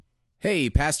Hey,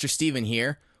 Pastor Stephen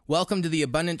here. Welcome to the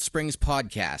Abundant Springs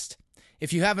podcast.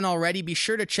 If you haven't already, be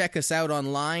sure to check us out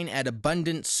online at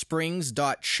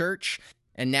abundantsprings.church.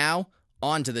 And now,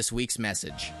 on to this week's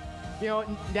message. You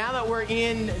know, now that we're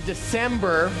in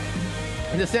December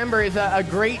is a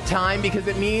great time because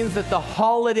it means that the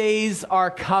holidays are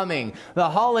coming.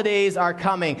 The holidays are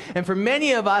coming. And for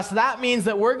many of us, that means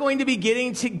that we're going to be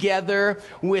getting together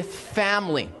with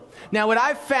family. Now, what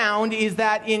I've found is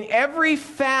that in every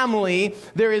family,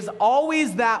 there is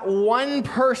always that one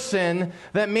person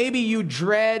that maybe you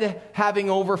dread having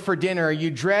over for dinner, or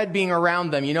you dread being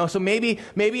around them, you know? So maybe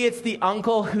it's the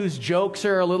uncle whose jokes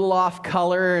are a little off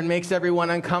color and makes everyone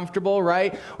uncomfortable,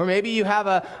 right? Or maybe you have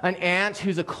an aunt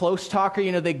who's a close talker,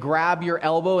 you know, they grab your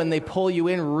elbow and they pull you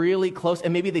in really close,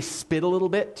 and maybe they spit a little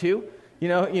bit too. You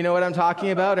know what I'm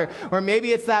talking about? Or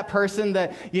maybe it's that person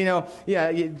that,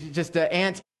 just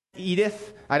Aunt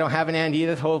Edith. I don't have an Aunt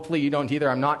Edith. Hopefully you don't either.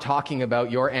 I'm not talking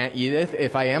about your Aunt Edith,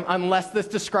 if I am, unless this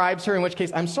describes her, in which case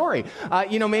I'm sorry.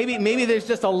 Maybe there's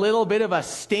just a little bit of a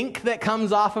stink that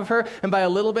comes off of her. And by a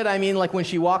little bit, I mean like when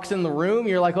she walks in the room,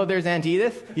 you're like, oh, there's Aunt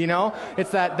Edith. You know,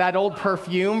 it's that old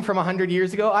perfume from 100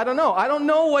 years ago. I don't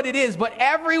know what it is, but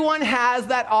everyone has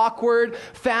that awkward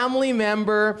family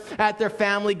member at their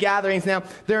family gatherings. Now,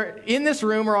 they're in this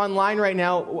room or online right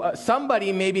now.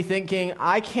 Somebody may be thinking,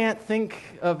 I can't think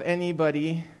of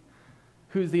anybody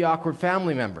who's the awkward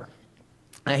family member.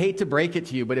 I hate to break it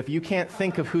to you, but if you can't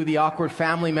think of who the awkward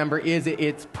family member is,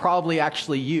 it's probably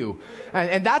actually you.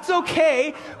 And that's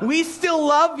okay. We still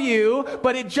love you,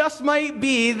 but it just might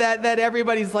be that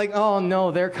everybody's like, oh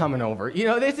no, they're coming over. You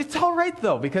know, it's all right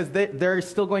though, because they're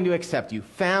still going to accept you.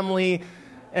 Family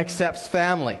accepts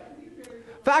family.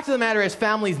 Fact of the matter is,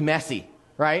 family's messy,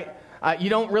 right? You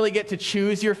don't really get to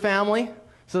choose your family.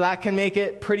 So that can make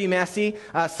it pretty messy.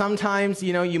 Sometimes,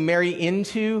 you marry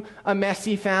into a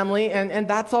messy family, and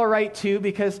that's all right too,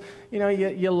 because,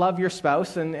 you love your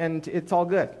spouse, and it's all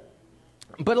good.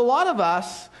 But a lot of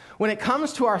us, when it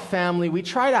comes to our family, we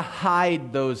try to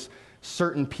hide those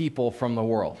certain people from the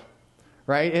world,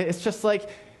 right? It's just like,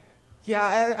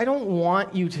 yeah, I don't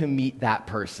want you to meet that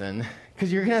person,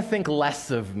 because you're going to think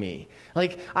less of me.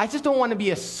 Like, I just don't want to be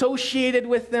associated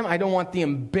with them. I don't want the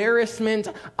embarrassment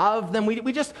of them.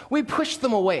 We push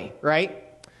them away, right?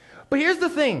 But here's the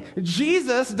thing.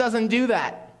 Jesus doesn't do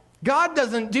that. God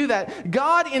doesn't do that.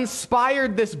 God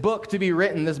inspired this book to be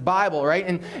written, this Bible,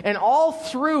 right? And all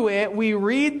through it, we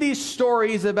read these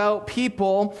stories about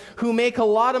people who make a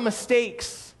lot of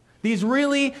mistakes. These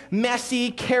really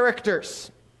messy characters.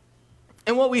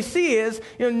 And what we see is,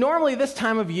 normally this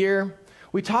time of year,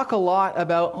 we talk a lot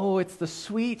about, it's the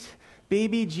sweet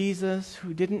baby Jesus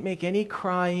who didn't make any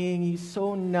crying. He's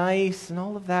so nice and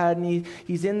all of that. And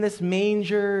he's in this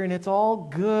manger and it's all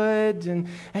good. And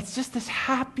it's just this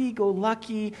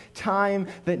happy-go-lucky time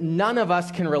that none of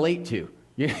us can relate to.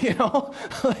 You know,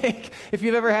 like if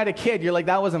you've ever had a kid, you're like,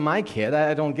 that wasn't my kid.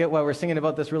 I don't get why we're singing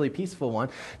about this really peaceful one.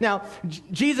 Now,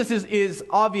 Jesus is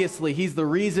obviously, he's the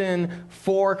reason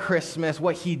for Christmas.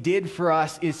 What he did for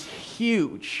us is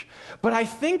huge. But I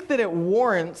think that it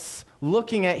warrants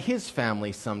looking at his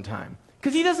family sometime,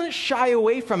 because he doesn't shy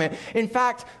away from it. In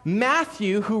fact,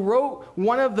 Matthew, who wrote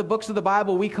one of the books of the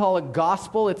Bible we call a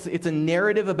gospel, it's a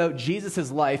narrative about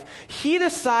Jesus' life, he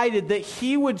decided that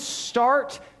he would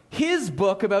start his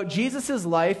book about Jesus'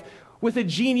 life with a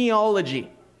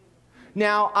genealogy.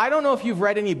 Now, I don't know if you've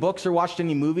read any books or watched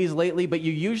any movies lately, but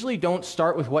you usually don't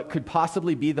start with what could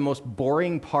possibly be the most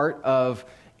boring part of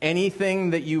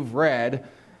anything that you've read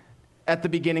at the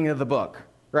beginning of the book,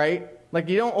 right? Like,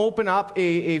 you don't open up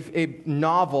a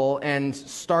novel and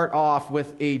start off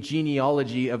with a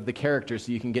genealogy of the characters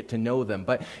so you can get to know them.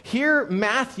 But here,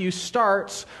 Matthew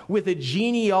starts with a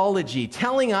genealogy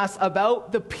telling us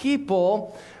about the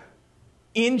people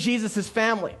in Jesus'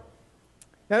 family.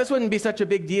 Now, this wouldn't be such a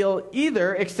big deal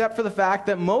either, except for the fact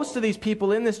that most of these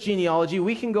people in this genealogy,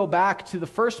 we can go back to the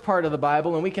first part of the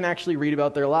Bible and we can actually read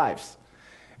about their lives.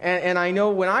 And I know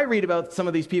when I read about some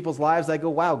of these people's lives, I go,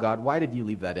 wow, God, why did you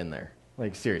leave that in there?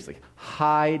 Like, seriously,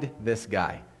 hide this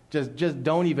guy. Just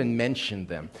don't even mention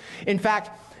them. In fact,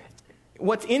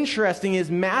 what's interesting is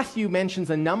Matthew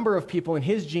mentions a number of people in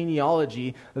his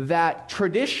genealogy that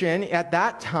tradition at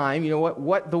that time,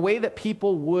 what the way that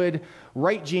people would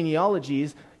write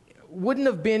genealogies wouldn't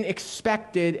have been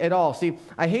expected at all. See,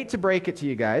 I hate to break it to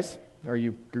you guys, or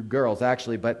you girls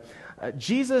actually, but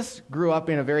Jesus grew up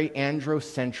in a very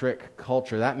androcentric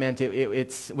culture. That meant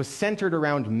it was centered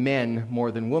around men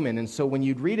more than women. And so when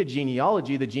you'd read a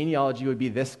genealogy, the genealogy would be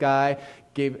this guy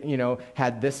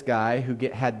had this guy who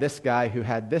had this guy who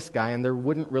had this guy, and there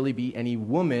wouldn't really be any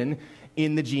woman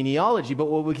in the genealogy. But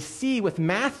what we see with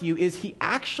Matthew is he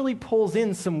actually pulls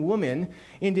in some women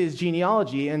into his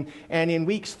genealogy. And in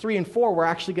weeks 3 and 4, we're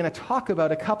actually going to talk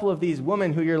about a couple of these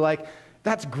women who you're like,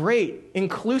 that's great,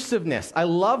 inclusiveness. I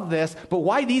love this, but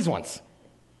why these ones?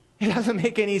 It doesn't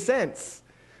make any sense.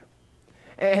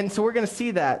 And so we're going to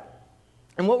see that.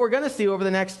 And what we're going to see over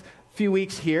the next few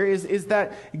weeks here is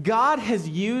that God has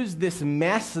used this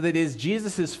mess that is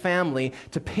Jesus' family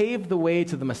to pave the way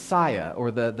to the Messiah, or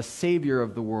the Savior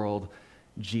of the world,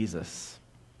 Jesus.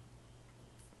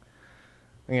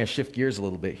 I'm going to shift gears a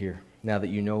little bit here, now that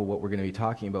you know what we're going to be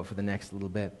talking about for the next little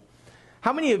bit.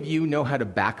 How many of you know how to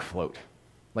back float,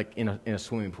 like in a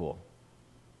swimming pool?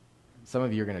 Some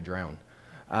of you are going to drown.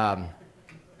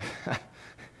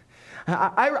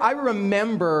 I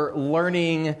remember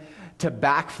learning to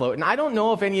back float, and I don't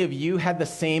know if any of you had the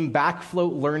same back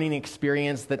float learning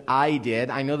experience that I did.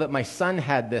 I know that my son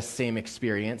had this same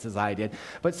experience as I did.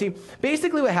 But see,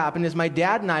 basically what happened is my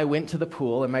dad and I went to the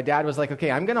pool, and my dad was like,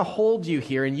 okay, I'm going to hold you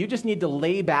here, and you just need to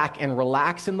lay back and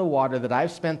relax in the water that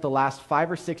I've spent the last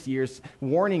 5 or 6 years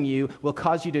warning you will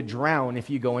cause you to drown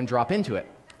if you go and drop into it.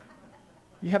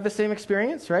 You have the same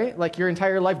experience, right? Like your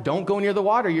entire life, don't go near the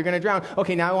water, you're going to drown.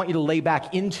 Okay, now I want you to lay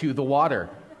back into the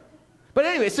water. But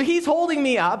anyway, so he's holding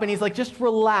me up, and he's like, just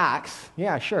relax.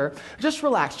 Yeah, sure. Just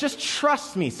relax. Just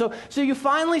trust me. So you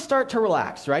finally start to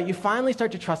relax, right? You finally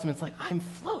start to trust him. It's like, I'm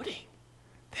floating.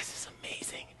 This is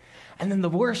amazing. And then the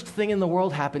worst thing in the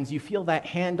world happens. You feel that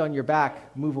hand on your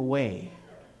back move away.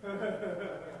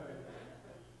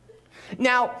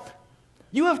 Now,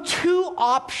 you have 2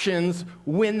 options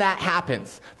when that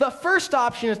happens. The first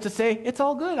option is to say, it's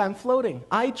all good. I'm floating.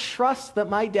 I trust that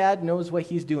my dad knows what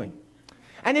he's doing.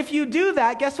 And if you do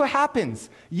that, guess what happens?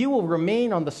 You will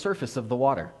remain on the surface of the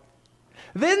water.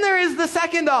 Then there is the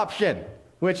second option,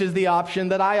 which is the option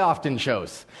that I often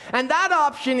chose. And that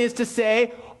option is to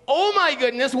say, oh my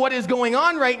goodness, what is going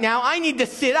on right now? I need to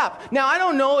sit up. Now, I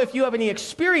don't know if you have any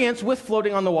experience with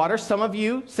floating on the water. Some of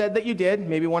you said that you did.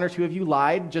 Maybe 1 or 2 of you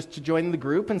lied just to join the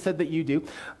group and said that you do.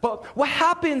 But what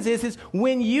happens is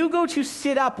when you go to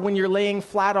sit up when you're laying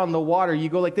flat on the water, you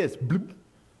go like this. Bloop.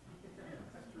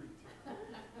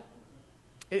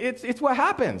 It's what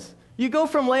happens. You go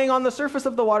from laying on the surface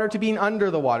of the water to being under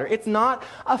the water. It's not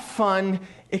a fun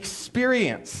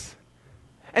experience.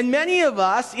 And many of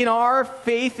us, in our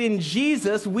faith in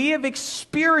Jesus, we have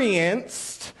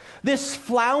experienced this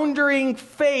floundering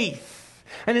faith.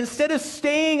 And instead of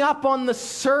staying up on the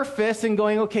surface and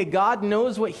going, okay, God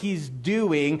knows what he's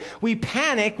doing, we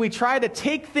panic, we try to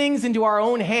take things into our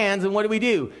own hands, and what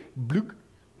do? Bloop.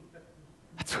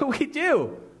 That's what we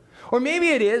do. Or maybe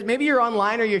it is, maybe you're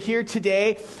online or you're here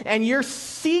today and you're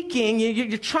seeking,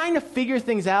 you're trying to figure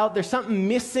things out. There's something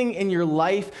missing in your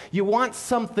life. You want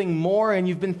something more, and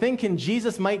you've been thinking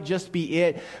Jesus might just be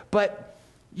it, but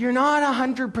you're not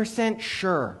 100%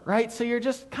 sure, right? So you're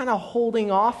just kind of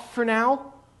holding off for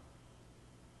now.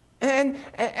 And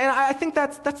I think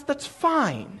that's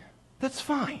fine. That's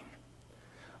fine.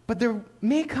 But there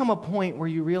may come a point where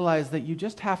you realize that you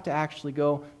just have to actually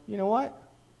go, you know what?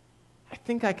 I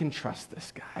think I can trust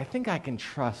this guy. I think I can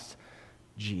trust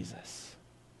Jesus.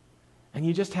 And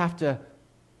you just have to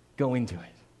go into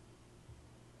it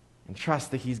and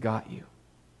trust that he's got you.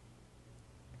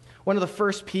 One of the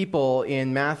first people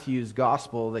in Matthew's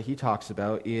gospel that he talks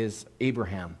about is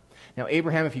Abraham. Now,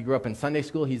 Abraham, if you grew up in Sunday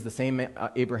school, he's the same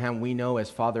Abraham we know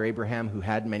as Father Abraham, who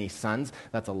had many sons.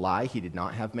 That's a lie. He did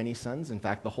not have many sons. In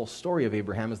fact, the whole story of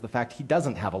Abraham is the fact he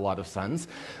doesn't have a lot of sons,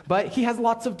 but he has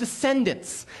lots of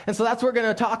descendants. And so that's what we're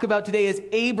going to talk about today is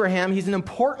Abraham. He's an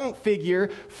important figure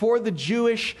for the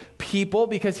Jewish people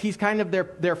because he's kind of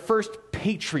their first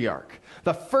patriarch,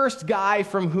 the first guy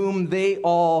from whom they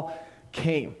all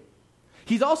came.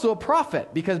 He's also a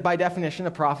prophet, because by definition,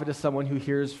 a prophet is someone who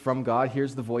hears from God,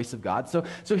 hears the voice of God. So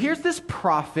here's this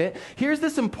prophet, here's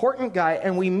this important guy,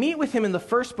 and we meet with him in the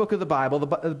first book of the Bible,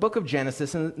 the book of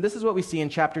Genesis, and this is what we see in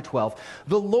chapter 12.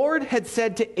 The Lord had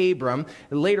said to Abram,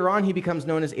 later on he becomes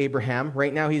known as Abraham,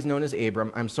 right now he's known as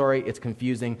Abram. I'm sorry, it's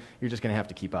confusing, you're just going to have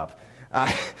to keep up.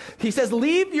 He says,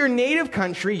 leave your native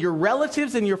country, your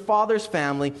relatives and your father's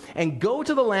family, and go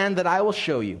to the land that I will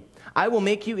show you. I will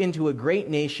make you into a great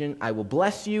nation. I will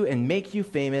bless you and make you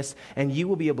famous, and you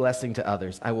will be a blessing to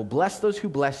others. I will bless those who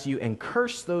bless you and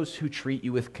curse those who treat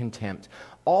you with contempt.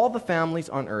 All the families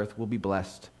on earth will be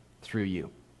blessed through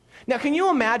you. Now, can you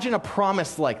imagine a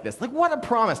promise like this? Like, what a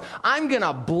promise. I'm going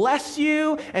to bless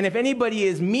you, and if anybody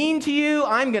is mean to you,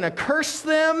 I'm going to curse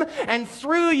them, and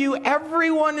through you,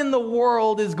 everyone in the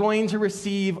world is going to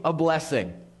receive a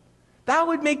blessing. That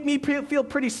would make me feel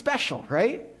pretty special,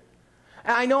 right?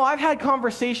 And I know I've had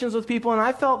conversations with people, and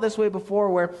I felt this way before,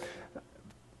 where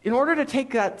in order to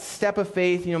take that step of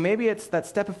faith, maybe it's that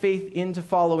step of faith into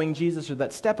following Jesus, or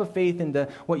that step of faith into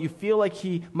what you feel like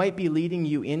he might be leading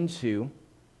you into,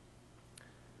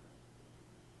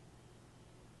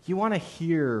 you want to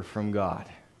hear from God.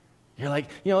 You're like,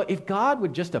 if God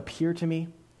would just appear to me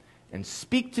and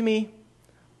speak to me,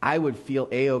 I would feel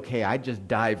A-okay. I'd just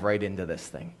dive right into this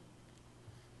thing.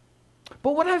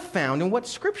 But what I've found, and what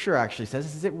Scripture actually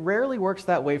says, is it rarely works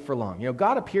that way for long.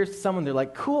 God appears to someone, they're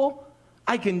like, cool,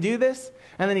 I can do this.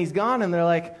 And then he's gone, and they're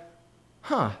like,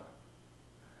 I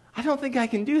don't think I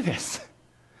can do this.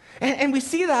 And we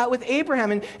see that with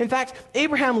Abraham. And in fact,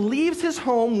 Abraham leaves his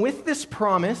home with this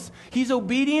promise. He's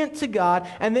obedient to God,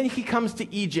 and then he comes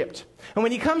to Egypt. And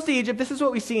when he comes to Egypt, this is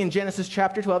what we see in Genesis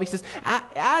chapter 12. He says,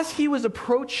 as he was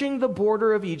approaching the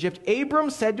border of Egypt, Abram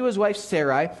said to his wife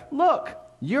Sarai, look,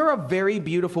 you're a very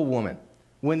beautiful woman.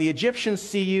 When the Egyptians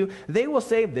see you, they will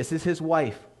say, this is his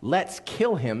wife. Let's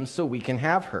kill him so we can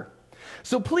have her.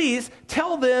 So please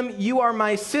tell them you are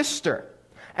my sister.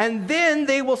 And then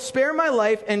they will spare my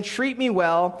life and treat me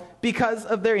well because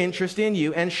of their interest in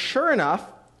you. And sure enough,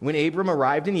 when Abram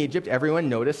arrived in Egypt, everyone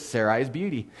noticed Sarai's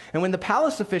beauty. And when the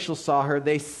palace officials saw her,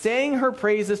 they sang her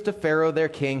praises to Pharaoh, their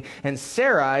king, and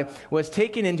Sarai was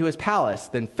taken into his palace.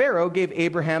 Then Pharaoh gave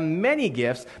Abraham many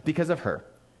gifts because of her: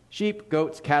 sheep,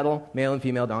 goats, cattle, male and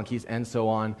female donkeys, and so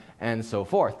on and so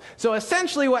forth. So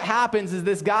essentially what happens is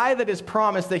this guy that is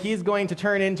promised that he's going to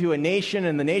turn into a nation,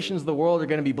 and the nations of the world are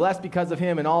going to be blessed because of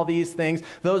him, and all these things.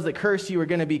 Those that curse you are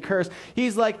going to be cursed.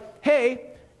 He's like, hey,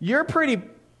 you're pretty,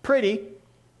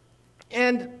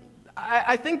 and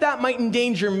I think that might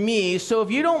endanger me, so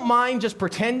if you don't mind just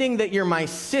pretending that you're my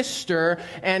sister,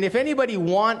 and if anybody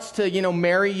wants to,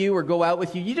 marry you or go out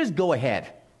with you, you just go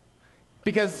ahead.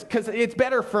 Because it's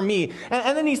better for me.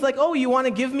 And then he's like, oh, you want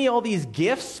to give me all these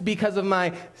gifts because of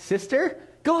my sister?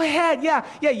 Go ahead, yeah,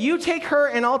 you take her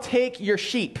and I'll take your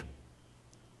sheep.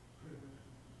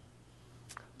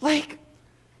 Like,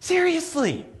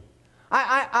 seriously.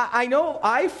 I know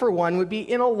I, for one, would be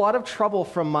in a lot of trouble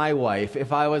from my wife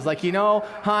if I was like,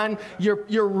 hon,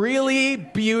 you're really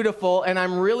beautiful, and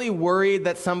I'm really worried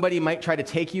that somebody might try to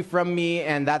take you from me,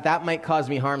 and that might cause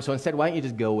me harm, so instead, why don't you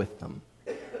just go with them?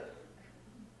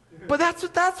 But that's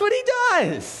what he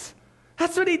does.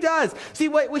 That's what he does. See,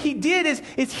 what he did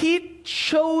is he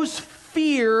chose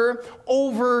fear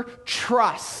over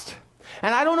trust.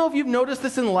 And I don't know if you've noticed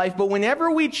this in life, but whenever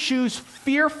we choose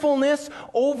fearfulness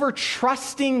over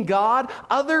trusting God,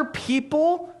 other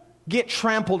people get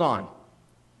trampled on.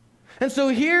 And so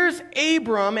here's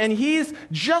Abram, and he's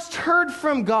just heard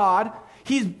from God.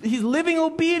 He's living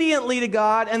obediently to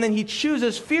God, and then he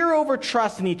chooses fear over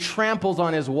trust, and he tramples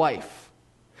on his wife.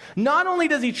 Not only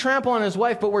does he trample on his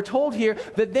wife, but we're told here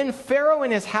that then Pharaoh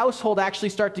and his household actually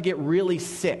start to get really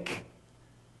sick,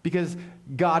 because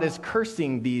God is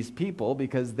cursing these people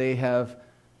because they have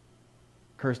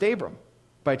cursed Abram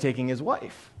by taking his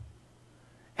wife.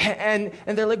 And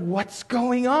they're like, what's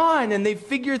going on? And they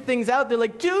figure things out. They're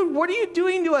like, dude, what are you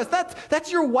doing to us? That's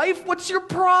your wife? What's your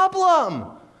problem?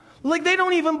 Like, they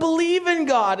don't even believe in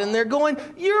God. And they're going,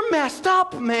 you're messed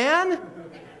up, man.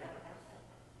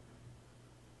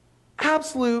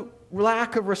 Absolute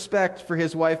lack of respect for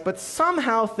his wife. But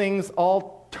somehow things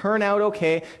all turn out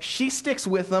okay. She sticks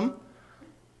with him.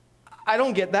 I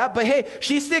don't get that, but hey,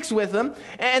 she sticks with him.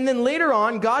 And then later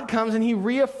on, God comes and he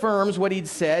reaffirms what he'd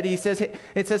said. It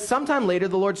says, sometime later,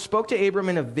 the Lord spoke to Abram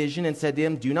in a vision and said to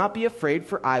him, do not be afraid,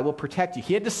 for I will protect you.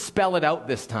 He had to spell it out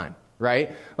this time,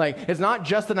 right? Like, it's not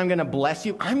just that I'm going to bless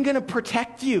you. I'm going to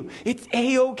protect you. It's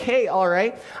A-okay, all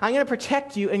right? I'm going to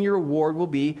protect you, and your reward will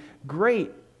be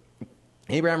great.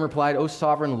 Abraham replied, O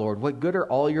sovereign Lord, what good are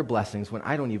all your blessings when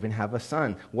I don't even have a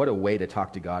son? What a way to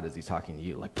talk to God as he's talking to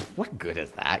you. Like, what good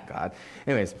is that, God?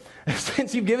 Anyways,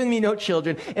 since you've given me no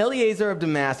children, Eliezer of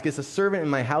Damascus, a servant in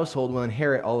my household, will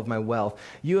inherit all of my wealth.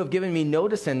 You have given me no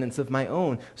descendants of my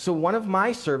own, so one of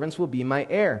my servants will be my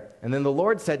heir. And then the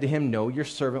Lord said to him, no, your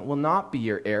servant will not be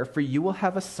your heir, for you will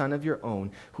have a son of your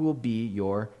own who will be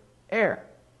your heir.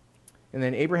 And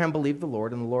then Abraham believed the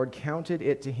Lord, and the Lord counted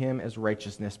it to him as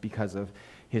righteousness because of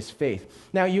his faith.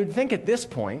 Now, you'd think at this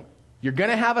point, you're going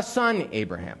to have a son,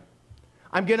 Abraham.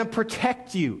 I'm going to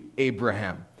protect you,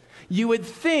 Abraham. You would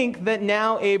think that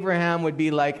now Abraham would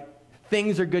be like,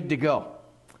 things are good to go.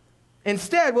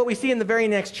 Instead, what we see in the very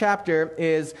next chapter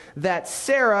is that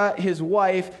Sarah, his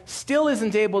wife, still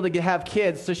isn't able to have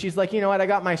kids. So she's like, you know what, I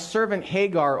got my servant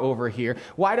Hagar over here.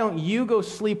 Why don't you go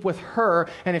sleep with her?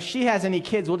 And if she has any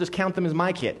kids, we'll just count them as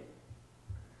my kid.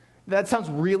 That sounds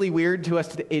really weird to us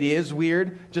today. It is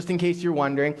weird, just in case you're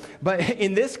wondering. But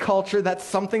in this culture, that's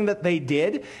something that they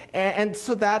did. And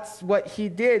so that's what he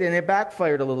did, and it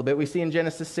backfired a little bit. We see in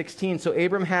Genesis 16. So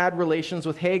Abram had relations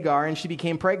with Hagar, and she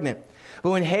became pregnant. But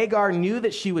when Hagar knew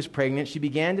that she was pregnant, she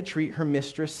began to treat her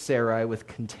mistress Sarai with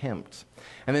contempt.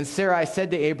 And then Sarai said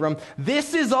to Abram,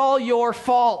 "This is all your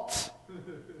fault.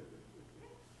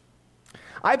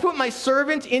 I put my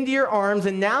servant into your arms,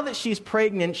 and now that she's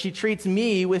pregnant, she treats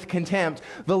me with contempt.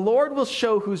 The Lord will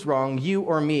show who's wrong, you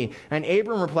or me." And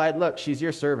Abram replied, "Look, she's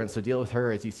your servant, so deal with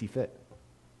her as you see fit."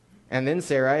 And then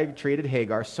Sarai treated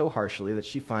Hagar so harshly that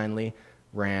she finally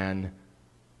ran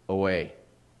away.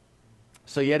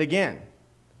 So yet again,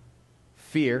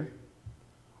 fear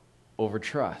over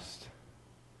trust.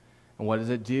 And what does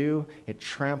it do? It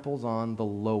tramples on the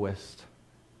lowest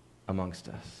amongst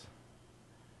us.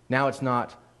 Now it's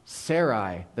not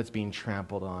Sarai that's being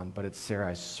trampled on, but it's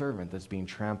Sarai's servant that's being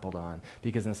trampled on.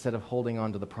 Because instead of holding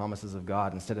on to the promises of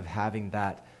God, instead of having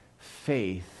that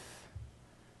faith,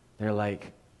 they're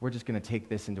like, we're just going to take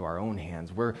this into our own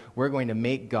hands. We're going to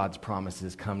make God's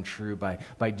promises come true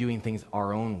by doing things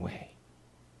our own way.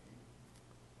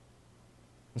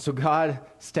 And so God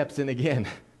steps in again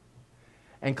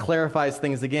and clarifies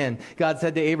things again. God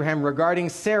said to Abraham, "Regarding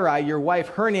Sarai, your wife,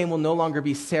 her name will no longer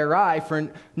be Sarai,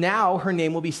 for now her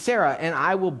name will be Sarah, and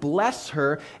I will bless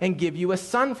her and give you a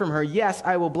son from her. Yes,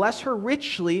 I will bless her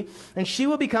richly, and she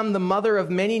will become the mother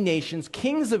of many nations.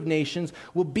 Kings of nations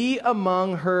will be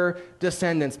among her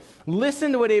descendants."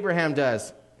 Listen to what Abraham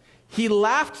does. He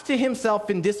laughed to himself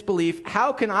in disbelief.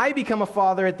 "How can I become a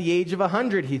father at the age of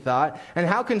 100, he thought, and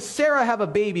how can Sarah have a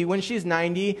baby when she's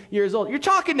 90 years old? You're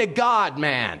talking to God,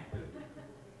 man.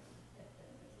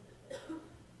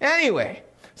 Anyway,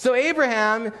 so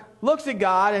Abraham looks at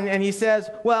God and he says,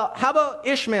 "Well, how about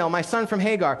Ishmael, my son from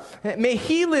Hagar? May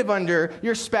he live under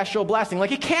your special blessing."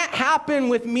 Like, it can't happen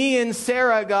with me and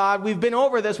Sarah, God. We've been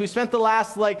over this. We spent the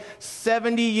last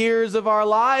 70 years of our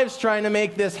lives trying to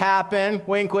make this happen.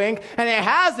 Wink, wink. And it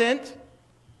hasn't.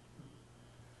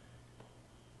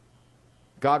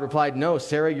 God replied, "No,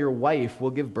 Sarah, your wife,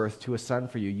 will give birth to a son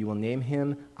for you. You will name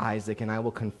him Isaac, and I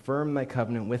will confirm my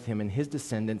covenant with him and his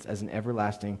descendants as an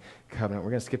everlasting covenant." We're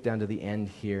going to skip down to the end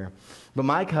here. "But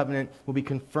my covenant will be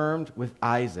confirmed with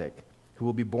Isaac, who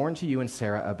will be born to you and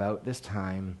Sarah about this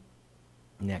time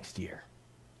next year."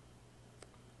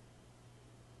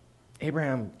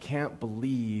 Abraham can't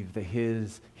believe that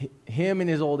him in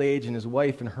his old age and his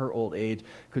wife in her old age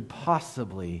could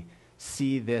possibly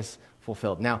see this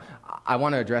fulfilled. Now, I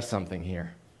want to address something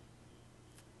here.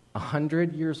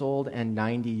 100 years old and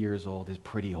 90 years old is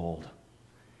pretty old.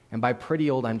 And by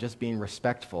pretty old, I'm just being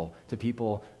respectful to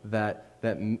people that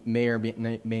may or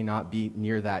may not be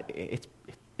near that.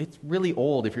 It's really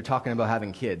old if you're talking about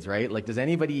having kids, right? Like, does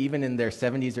anybody even in their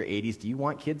 70s or 80s, do you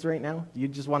want kids right now? Do you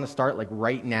just want to start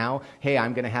right now? Hey,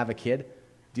 I'm going to have a kid.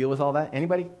 Deal with all that?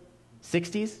 Anybody?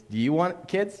 60s? Do you want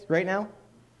kids right now?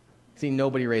 See,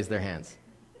 nobody raised their hands.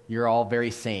 You're all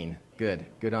very sane.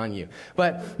 Good on you.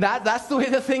 But that's the way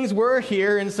the things were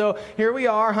here. And so here we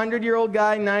are, 100-year-old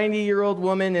guy, 90-year-old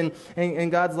woman,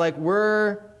 and God's like,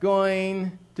 we're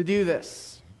going to do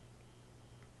this.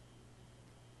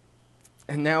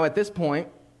 And now at this point,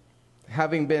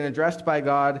 having been addressed by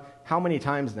God, how many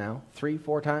times now? 3,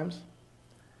 4 times?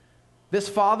 This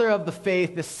father of the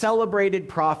faith, this celebrated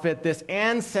prophet, this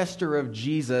ancestor of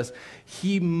Jesus,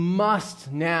 he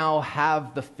must now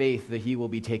have the faith that he will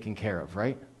be taken care of,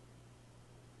 right?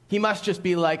 He must just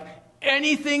be like,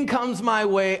 anything comes my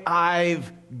way,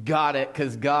 I've got it,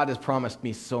 because God has promised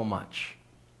me so much.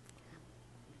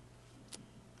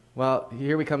 Well,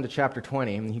 here we come to chapter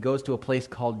 20, and he goes to a place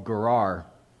called Gerar.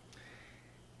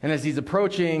 And as he's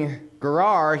approaching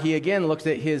Gerar, he again looks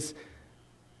at his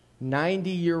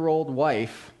 90-year-old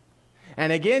wife,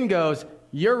 and again goes,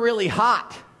 "You're really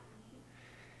hot."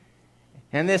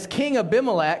 And this king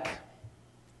Abimelech,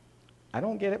 I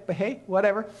don't get it, but hey,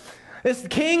 whatever. This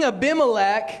king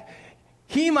Abimelech,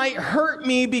 he might hurt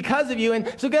me because of you.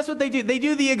 And so guess what they do? They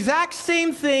do the exact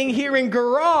same thing here in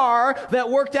Gerar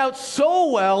that worked out so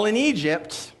well in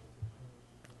Egypt.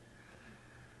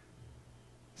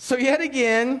 So yet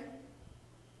again,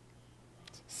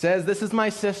 says, "This is my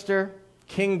sister."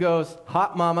 King goes,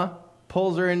 "Hot mama,"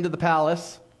 pulls her into the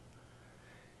palace.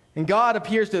 And God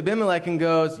appears to Abimelech and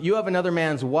goes, "You have another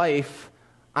man's wife.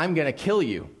 I'm going to kill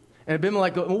you." And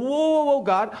Abimelech goes, whoa,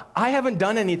 God, I haven't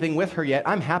done anything with her yet.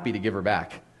 I'm happy to give her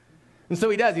back. And so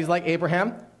he does. He's like,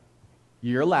 "Abraham,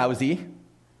 you're lousy.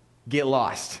 Get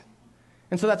lost."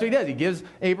 And so that's what he does. He gives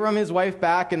Abraham his wife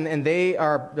back, and they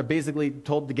are basically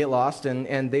told to get lost,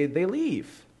 and they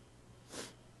leave.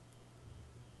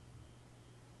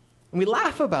 And we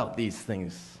laugh about these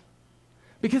things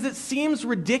because it seems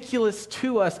ridiculous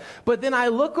to us. But then I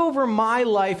look over my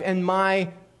life and my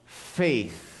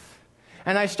faith,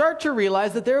 and I start to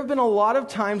realize that there have been a lot of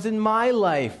times in my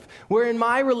life where in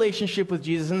my relationship with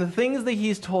Jesus and the things that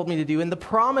he's told me to do and the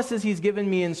promises he's given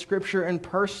me in Scripture and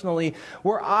personally,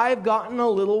 where I've gotten a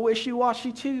little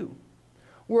wishy-washy too,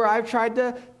 where I've tried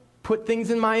to put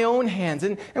things in my own hands.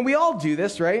 And we all do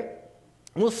this, right?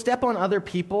 We'll step on other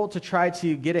people to try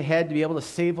to get ahead, to be able to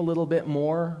save a little bit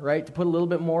more, right? To put a little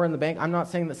bit more in the bank. I'm not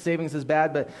saying that savings is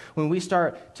bad, but when we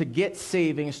start to get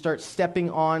savings, start stepping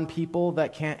on people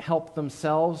that can't help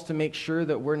themselves to make sure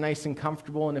that we're nice and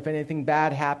comfortable, and if anything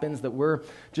bad happens, that we're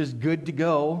just good to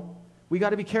go, we got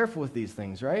to be careful with these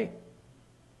things, right?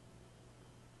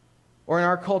 Or in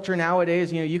our culture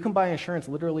nowadays, you can buy insurance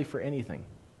literally for anything.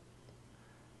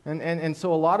 And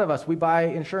so a lot of us, we buy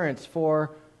insurance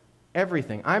for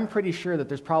everything. I'm pretty sure that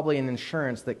there's probably an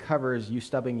insurance that covers you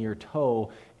stubbing your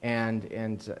toe, and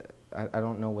I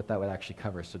don't know what that would actually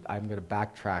cover, so I'm going to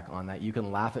backtrack on that. You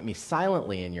can laugh at me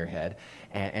silently in your head,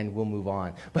 and we'll move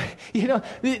on. But,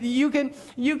 you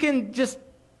can just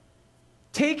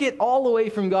take it all away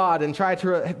from God and try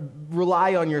to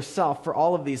rely on yourself for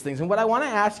all of these things. And what I want to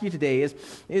ask you today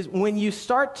is when you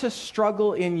start to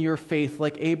struggle in your faith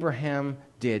like Abraham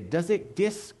did, does it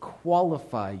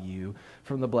disqualify you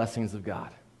from the blessings of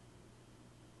God?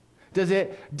 Does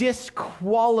it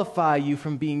disqualify you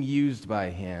from being used by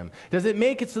him? Does it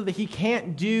make it so that he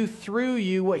can't do through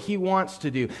you what he wants to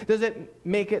do? Does it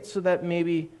make it so that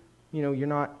maybe, you're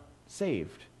not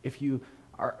saved if you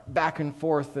are back and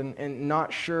forth and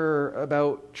not sure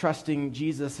about trusting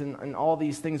Jesus and all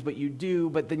these things, but you do,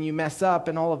 but then you mess up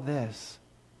and all of this?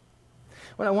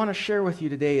 What I want to share with you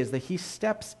today is that he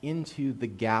steps into the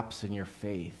gaps in your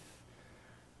faith,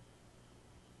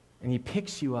 and he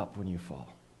picks you up when you fall.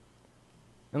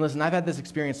 And listen, I've had this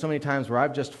experience so many times where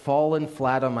I've just fallen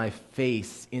flat on my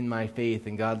face in my faith,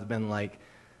 and God's been like,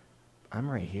 I'm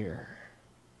right here.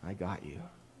 I got you. And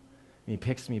he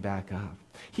picks me back up.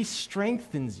 He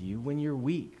strengthens you when you're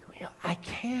weak. I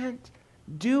can't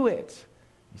do it.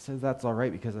 He says, that's all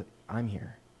right, because I'm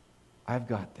here. I've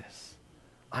got this.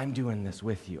 I'm doing this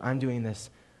with you. I'm doing this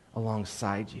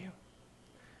alongside you.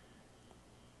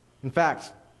 In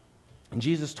fact,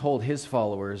 Jesus told his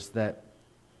followers that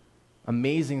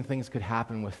amazing things could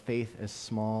happen with faith as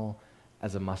small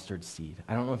as a mustard seed.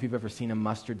 I don't know if you've ever seen a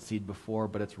mustard seed before,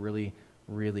 but it's really,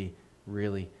 really,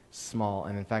 really small.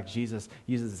 And in fact, Jesus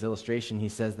uses this illustration. He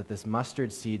says that this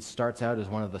mustard seed starts out as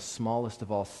one of the smallest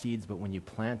of all seeds, but when you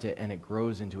plant it and it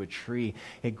grows into a tree,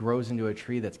 it grows into a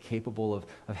tree that's capable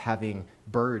of having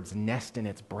birds nest in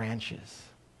its branches.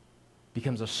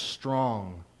 Becomes a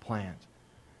strong plant.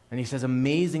 And he says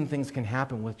amazing things can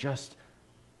happen with just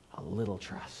a little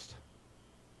trust.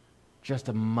 Just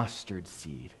a mustard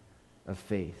seed of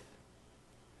faith.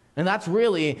 And that's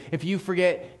really, if you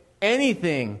forget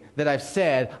anything that I've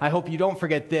said, I hope you don't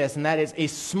forget this, and that is a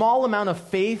small amount of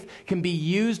faith can be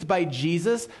used by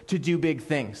Jesus to do big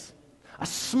things. A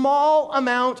small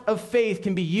amount of faith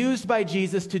can be used by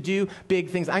Jesus to do big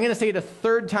things. I'm going to say it a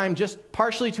third time, just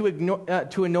partially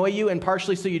to annoy you and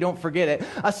partially so you don't forget it.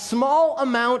 A small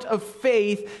amount of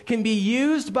faith can be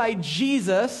used by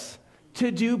Jesus to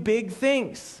do big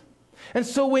things. And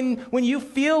so when you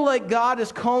feel like God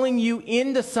is calling you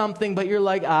into something, but you're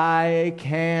like, I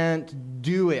can't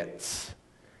do it.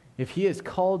 If he has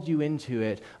called you into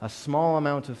it, a small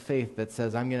amount of faith that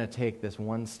says, I'm going to take this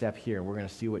one step here, we're going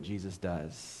to see what Jesus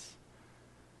does.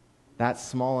 That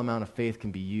small amount of faith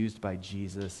can be used by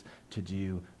Jesus to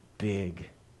do big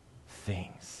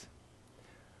things.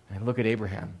 And look at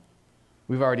Abraham.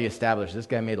 We've already established this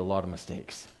guy made a lot of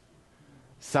mistakes.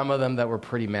 Some of them that were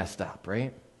pretty messed up,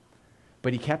 right?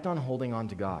 But he kept on holding on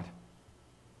to God.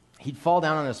 He'd fall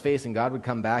down on his face and God would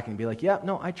come back and be like, yeah,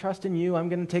 no, I trust in you. I'm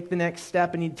going to take the next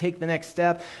step. And he'd take the next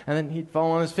step. And then he'd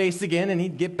fall on his face again and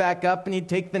he'd get back up and he'd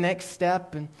take the next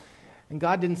step. And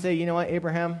God didn't say, you know what,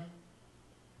 Abraham,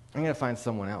 I'm going to find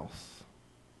someone else.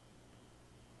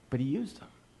 But he used him.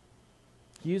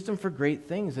 He used him for great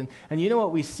things. And you know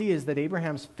what we see is that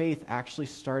Abraham's faith actually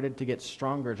started to get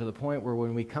stronger to the point where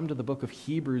when we come to the book of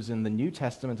Hebrews in the New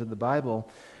Testament of the Bible,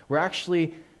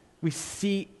 we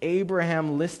see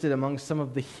Abraham listed among some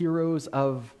of the heroes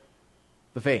of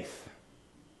the faith,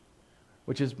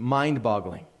 which is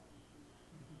mind-boggling.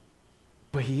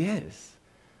 But he is,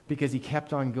 because he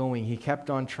kept on going, he kept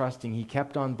on trusting, he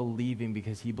kept on believing,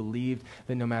 because he believed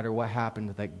that no matter what happened,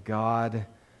 that God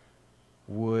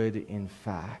would, in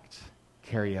fact,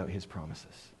 carry out his promises.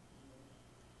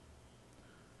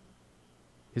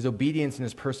 His obedience and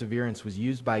his perseverance was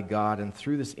used by God, and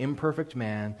through this imperfect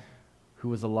man, who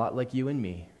was a lot like you and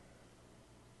me,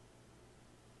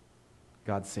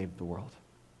 God saved the world.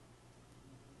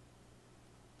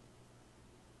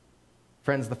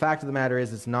 Friends, the fact of the matter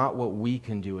is, it's not what we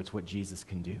can do, it's what Jesus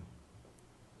can do.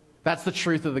 That's the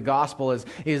truth of the gospel,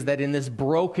 is that in this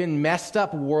broken, messed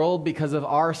up world because of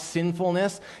our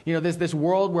sinfulness, there's this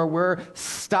world where we're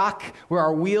stuck, where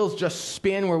our wheels just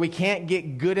spin, where we can't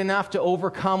get good enough to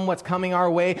overcome what's coming our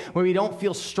way, where we don't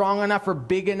feel strong enough or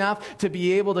big enough to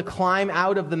be able to climb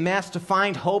out of the mess, to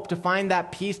find hope, to find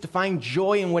that peace, to find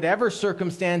joy in whatever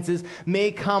circumstances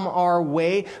may come our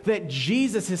way, that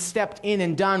Jesus has stepped in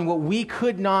and done what we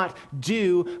could not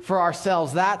do for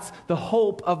ourselves. That's the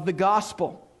hope of the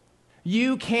gospel.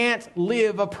 You can't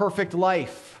live a perfect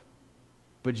life,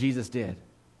 but Jesus did.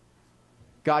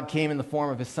 God came in the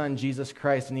form of his Son, Jesus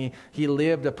Christ, and he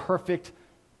lived a perfect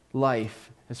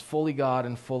life as fully God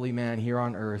and fully man here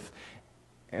on earth,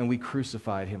 and we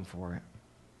crucified him for it.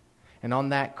 And on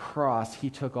that cross, he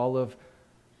took all of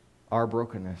our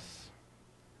brokenness,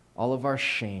 all of our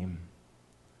shame,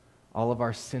 all of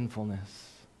our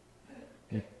sinfulness,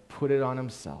 and he put it on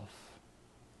himself,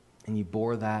 and he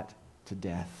bore that to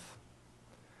death.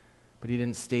 But he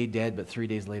didn't stay dead, but 3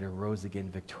 days later rose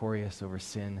again victorious over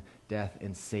sin, death,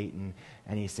 and Satan.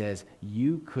 And he says,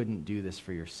 you couldn't do this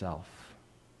for yourself.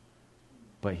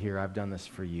 But here, I've done this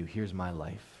for you. Here's my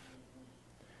life.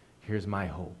 Here's my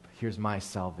hope. Here's my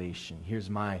salvation. Here's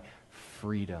my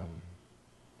freedom.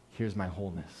 Here's my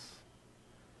wholeness.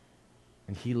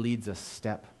 And he leads us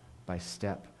step by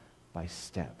step by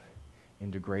step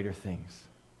into greater things.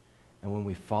 And when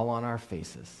we fall on our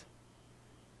faces,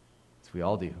 we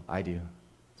all do. I do.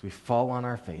 So we fall on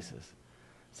our faces,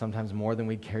 sometimes more than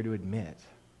we'd care to admit.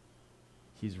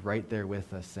 He's right there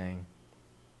with us saying,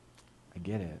 I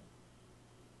get it.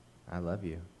 I love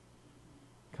you.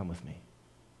 Come with me.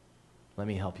 Let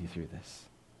me help you through this.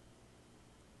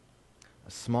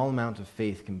 A small amount of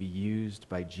faith can be used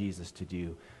by Jesus to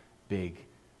do big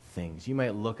things. You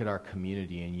might look at our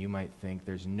community and you might think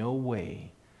there's no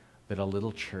way that a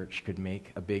little church could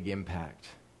make a big impact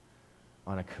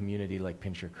on a community like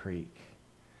Pincher Creek.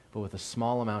 But with a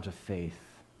small amount of faith,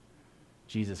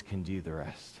 Jesus can do the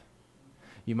rest.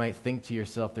 You might think to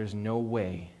yourself, there's no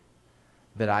way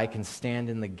that I can stand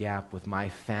in the gap with my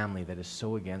family that is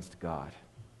so against God.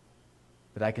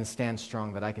 That I can stand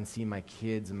strong, that I can see my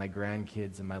kids and my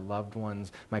grandkids and my loved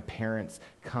ones, my parents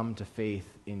come to faith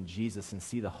in Jesus and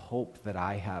see the hope that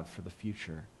I have for the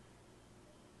future.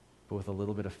 But with a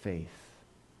little bit of faith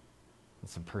and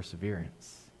some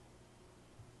perseverance,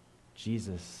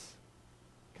 Jesus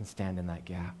can stand in that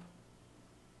gap.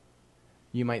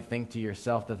 You might think to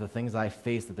yourself that the things I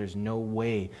face, that there's no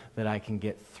way that I can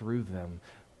get through them,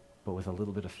 but with a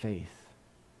little bit of faith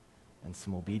and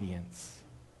some obedience,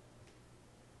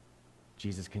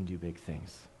 Jesus can do big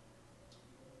things.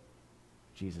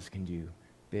 Jesus can do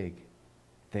big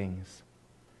things.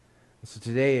 And so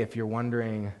today, if you're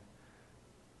wondering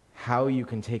how you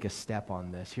can take a step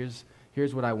on this,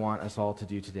 here's what I want us all to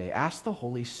do today. Ask the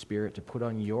Holy Spirit to put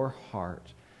on your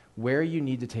heart where you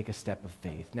need to take a step of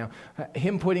faith. Now,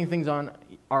 him putting things on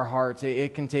our hearts,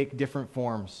 it can take different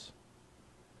forms.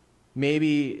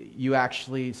 Maybe you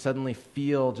actually suddenly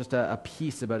feel just a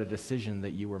peace about a decision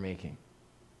that you were making.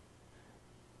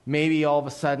 Maybe all of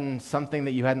a sudden something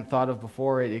that you hadn't thought of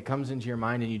before, it comes into your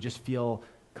mind and you just feel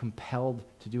compelled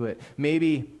to do it.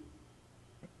 Maybe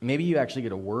you actually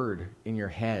get a word in your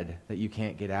head that you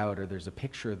can't get out, or there's a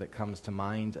picture that comes to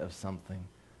mind of something.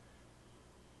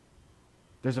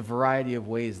 There's a variety of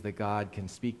ways that God can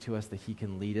speak to us, that he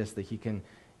can lead us, that he can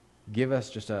give us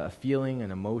just a feeling,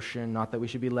 an emotion. Not that we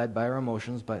should be led by our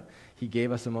emotions, but he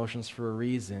gave us emotions for a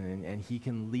reason, and he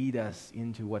can lead us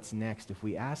into what's next if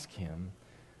we ask him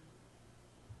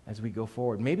as we go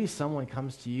forward. Maybe someone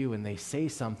comes to you and they say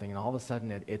something, and all of a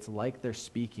sudden it's like they're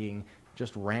speaking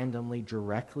just randomly,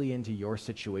 directly into your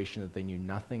situation that they knew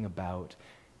nothing about.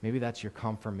 Maybe that's your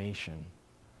confirmation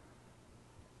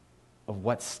of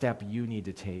what step you need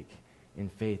to take in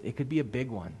faith. It could be a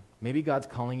big one. Maybe God's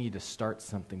calling you to start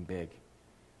something big.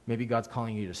 Maybe God's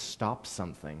calling you to stop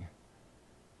something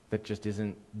that just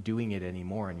isn't doing it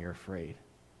anymore and you're afraid.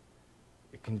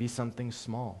 It can be something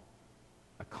small,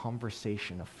 a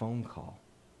conversation, a phone call,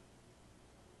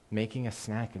 making a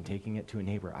snack and taking it to a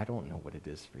neighbor. I don't know what it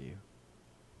is for you.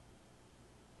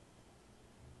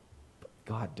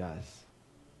 God does.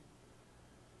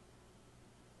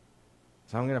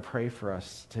 So I'm going to pray for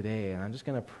us today, and I'm just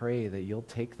going to pray that you'll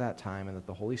take that time and that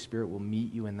the Holy Spirit will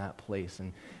meet you in that place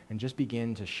and just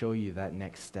begin to show you that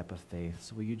next step of faith.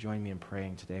 So will you join me in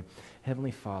praying today?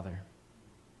 Heavenly Father,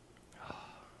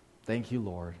 thank you,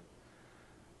 Lord,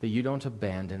 that you don't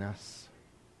abandon us,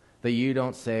 That you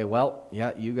don't say, well,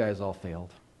 yeah, you guys all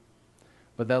failed.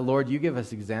 But that, Lord, you give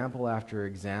us example after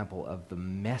example of the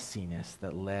messiness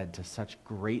that led to such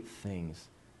great things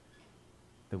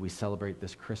that we celebrate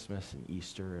this Christmas and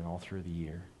Easter and all through the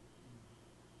year.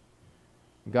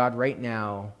 God, right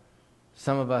now,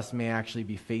 some of us may actually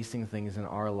be facing things in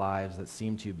our lives that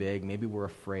seem too big. Maybe we're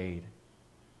afraid.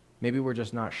 Maybe we're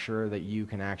just not sure that you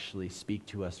can actually speak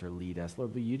to us or lead us.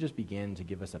 Lord, will you just begin to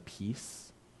give us a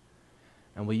peace?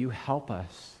 And will you help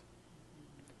us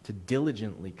to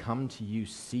diligently come to you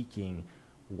seeking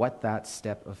what that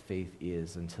step of faith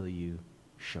is until you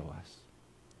show us,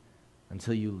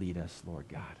 until you lead us, Lord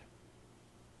God.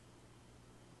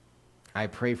 I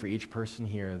pray for each person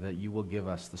here that you will give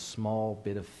us the small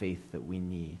bit of faith that we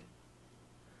need.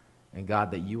 And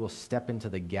God, that you will step into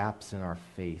the gaps in our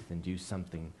faith and do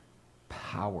something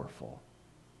powerful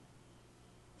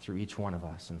through each one of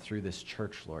us and through this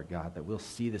church, Lord God, that we'll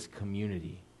see this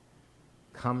community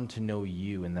come to know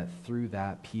you, and that through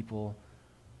that people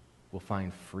will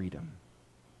find freedom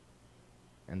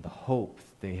and the hope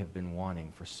they have been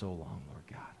wanting for so long, Lord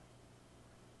God.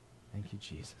 Thank you,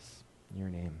 Jesus. In your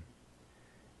name,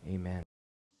 amen.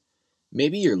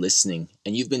 Maybe you're listening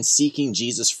and you've been seeking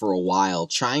Jesus for a while,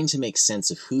 trying to make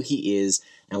sense of who he is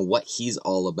and what he's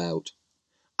all about.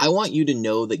 I want you to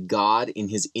know that God, in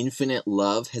his infinite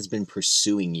love, has been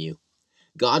pursuing you.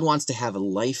 God wants to have a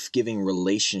life-giving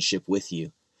relationship with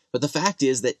you. But the fact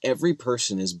is that every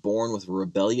person is born with a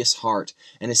rebellious heart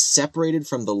and is separated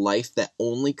from the life that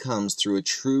only comes through a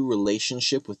true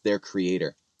relationship with their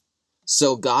Creator.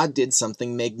 So God did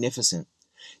something magnificent.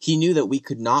 He knew that we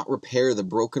could not repair the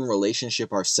broken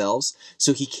relationship ourselves,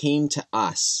 so he came to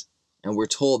us. And we're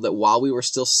told that while we were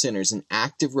still sinners in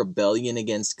active rebellion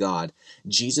against God,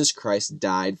 Jesus Christ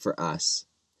died for us.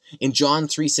 In John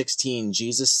 3:16,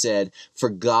 Jesus said, "For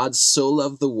God so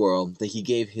loved the world that he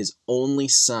gave his only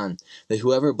Son, that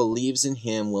whoever believes in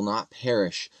him will not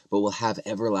perish, but will have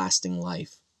everlasting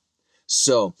life."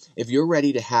 So, if you're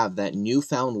ready to have that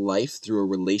newfound life through a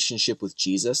relationship with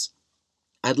Jesus,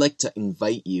 I'd like to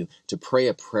invite you to pray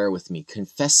a prayer with me,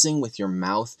 confessing with your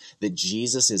mouth that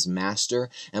Jesus is Master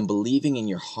and believing in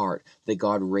your heart that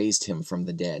God raised him from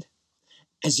the dead.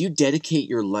 As you dedicate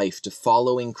your life to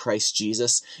following Christ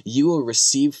Jesus, you will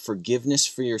receive forgiveness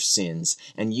for your sins,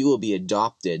 and you will be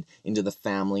adopted into the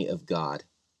family of God.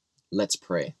 Let's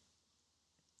pray.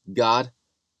 God,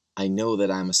 I know that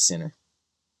I'm a sinner.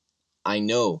 I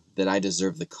know that I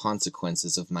deserve the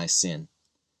consequences of my sin.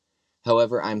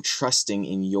 However, I'm trusting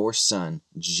in your Son,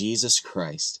 Jesus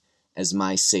Christ, as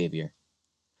my Savior.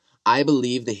 I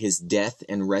believe that his death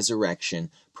and resurrection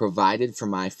provided for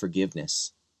my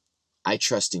forgiveness. I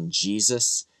trust in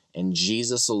Jesus and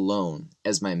Jesus alone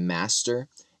as my Master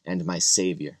and my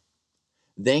Savior.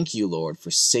 Thank you, Lord, for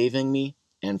saving me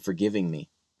and forgiving me.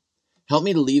 Help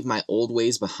me to leave my old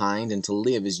ways behind and to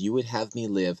live as you would have me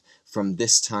live from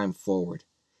this time forward.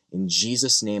 In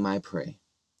Jesus' name I pray.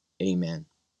 Amen.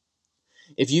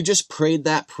 If you just prayed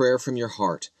that prayer from your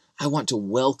heart, I want to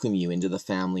welcome you into the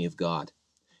family of God.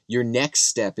 Your next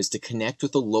step is to connect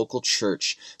with a local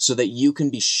church so that you can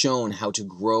be shown how to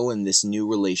grow in this new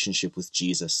relationship with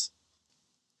Jesus.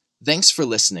 Thanks for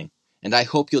listening, and I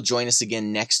hope you'll join us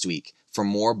again next week for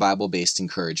more Bible-based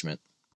encouragement.